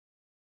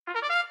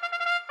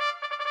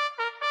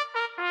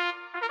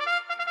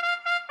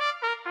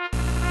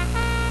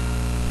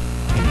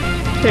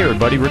Hey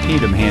everybody, Rick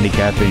Needham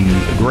handicapping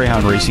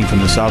greyhound racing from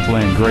the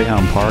Southland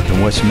Greyhound Park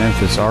in West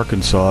Memphis,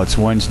 Arkansas. It's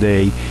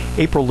Wednesday,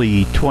 April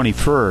the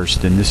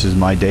 21st, and this is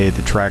my day at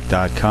the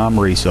track.com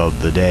race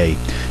of the day.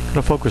 I'm going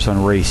to focus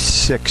on race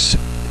 6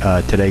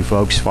 today,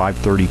 folks,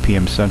 5:30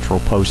 p.m. Central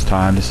Post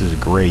Time. This is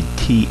a grade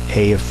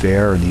TA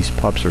affair, and these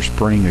pups are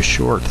sprinting a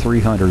short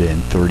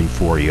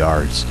 334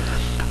 yards.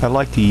 I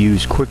like to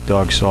use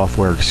QuickDog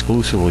software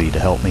exclusively to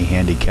help me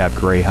handicap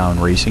greyhound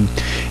racing,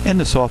 and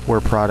the software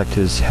product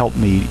has helped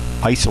me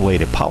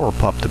isolate a power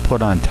pup to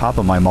put on top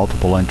of my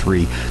multiple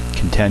entry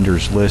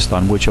contenders list,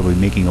 on which I'll be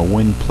making a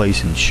win,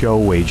 place, and show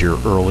wager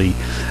early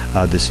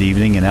this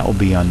evening, and that will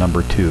be on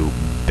number 2,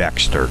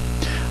 Baxter.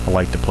 I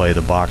like to play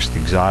the boxed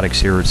exotics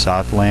here at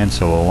Southland,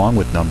 so along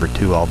with number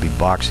 2, I'll be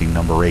boxing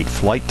number 8,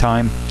 Flight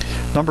Time,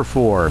 number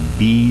 4,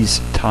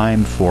 Bees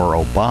Time for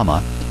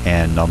Obama,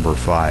 and number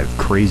 5,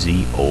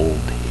 Crazy Old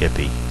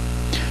Hippie.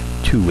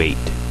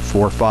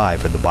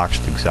 2845 for the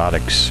boxed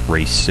exotics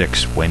race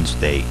 6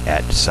 Wednesday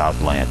at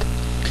Southland.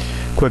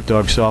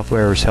 QuickDog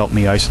software has helped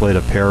me isolate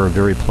a pair of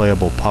very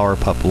playable power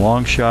pup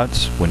long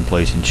shots, win,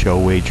 place, and show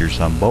wagers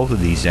on both of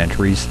these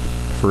entries.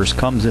 First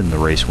comes in the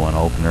race 1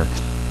 opener,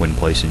 win,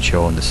 place, and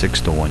show in the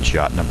 6-to-1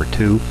 shot number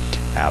 2,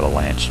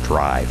 Avalanche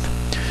Drive.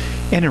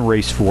 And in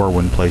race 4,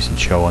 win, place, and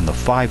show on the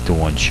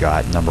 5-to-1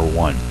 shot number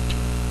 1,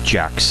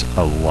 Jack's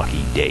a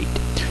Lucky Date.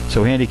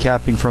 So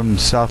handicapping from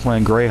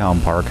Southland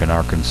Greyhound Park in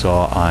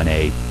Arkansas on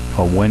a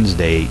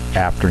Wednesday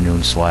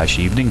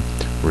afternoon/evening.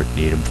 Rick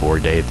Needham for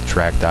day at the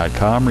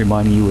track.com,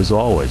 reminding you as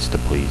always to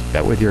please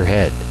bet with your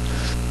head,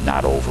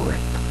 not over it.